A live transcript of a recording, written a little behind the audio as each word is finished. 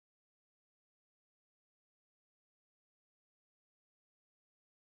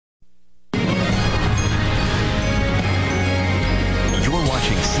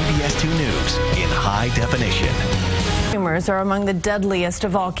tumors are among the deadliest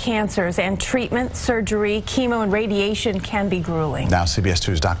of all cancers, and treatment, surgery, chemo, and radiation can be grueling. Now CBS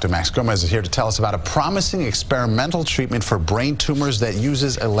 2's Dr. Max Gomez is here to tell us about a promising experimental treatment for brain tumors that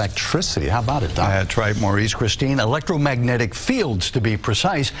uses electricity. How about it, Doc? That's right, Maurice. Christine, electromagnetic fields, to be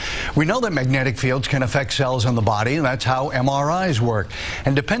precise. We know that magnetic fields can affect cells in the body, and that's how MRIs work.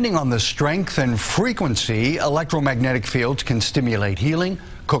 And depending on the strength and frequency, electromagnetic fields can stimulate healing,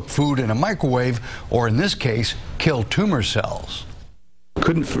 cook food in a microwave, or in this case, kill tumor cells.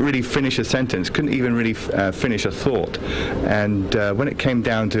 Couldn't really finish a sentence, couldn't even really finish a thought. And when it came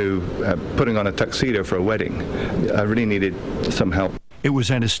down to putting on a tuxedo for a wedding, I really needed some help. It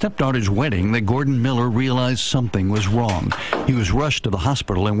was at his stepdaughter's wedding that Gordon Miller realized something was wrong. He was rushed to the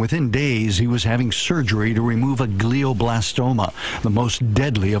hospital, and within days he was having surgery to remove a glioblastoma, the most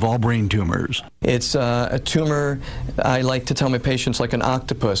deadly of all brain tumors. It's a tumor, I like to tell my patients, like an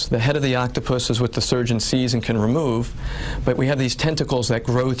octopus. The head of the octopus is what the surgeon sees and can remove, but we have these tentacles that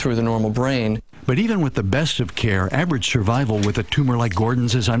grow through the normal brain. But even with the best of care, average survival with a tumor like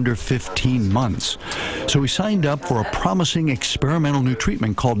Gordon's is under 15 months. So he signed up for a promising experimental new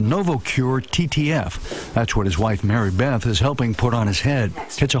treatment called Novocure TTF. That's what his wife Mary Beth is helping put on his head.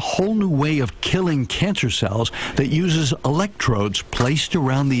 It's a whole new way of killing cancer cells that uses electrodes placed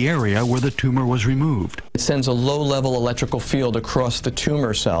around the area where the tumor was removed. It sends a low-level electrical field across the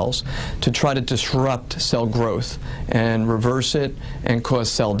tumor cells to try to disrupt cell growth and reverse it and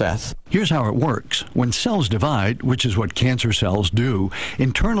cause cell death. Here's how it works. When cells divide, which is what cancer cells do,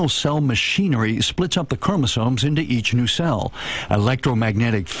 internal cell machinery splits up the chromosomes into each new cell.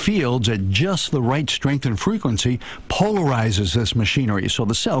 Electromagnetic fields at just the right strength and frequency polarizes this machinery so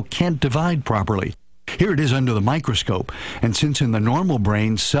the cell can't divide properly. Here it is under the microscope, and since in the normal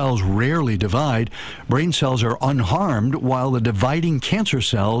brain cells rarely divide, brain cells are unharmed while the dividing cancer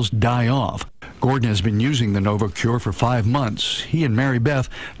cells die off. Gordon has been using the Novocure for 5 months. He and Mary Beth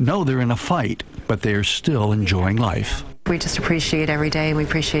know they're in a fight, but they're still enjoying life. We just appreciate every day. We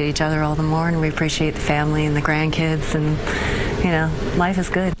appreciate each other all the more, and we appreciate the family and the grandkids, and, you know, life is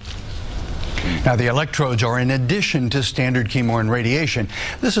good. Now, the electrodes are in addition to standard chemo and radiation.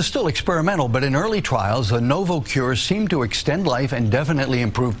 This is still experimental, but in early trials, the Novocure seemed to extend life and definitely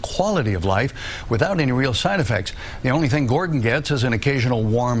improve quality of life without any real side effects. The only thing Gordon gets is an occasional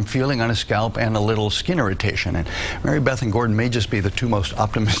warm feeling on his scalp and a little skin irritation. And Mary Beth and Gordon may just be the two most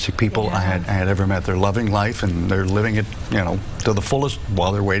optimistic people I had ever met. They're loving life, and they're living it, you know, to the fullest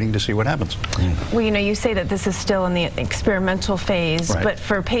while they're waiting to see what happens. Well, you know, you say that this is still in the experimental phase, right. But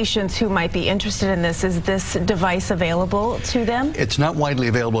for patients who might be interested in this, is this device available to them? It's not widely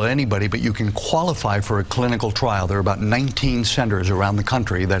available to anybody, but you can qualify for a clinical trial. There are about 19 centers around the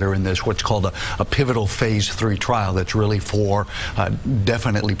country that are in this, what's called a pivotal phase 3 trial that's really for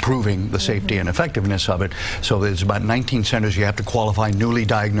definitely proving the safety and effectiveness of it. So there's about 19 centers. You have to qualify newly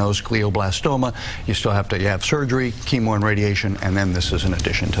diagnosed glioblastoma. You still have to have surgery, chemo and radiation, and then this is in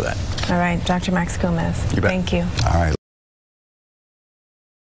addition to that. All right, Dr. Max Gomez. You bet. Thank you. All right.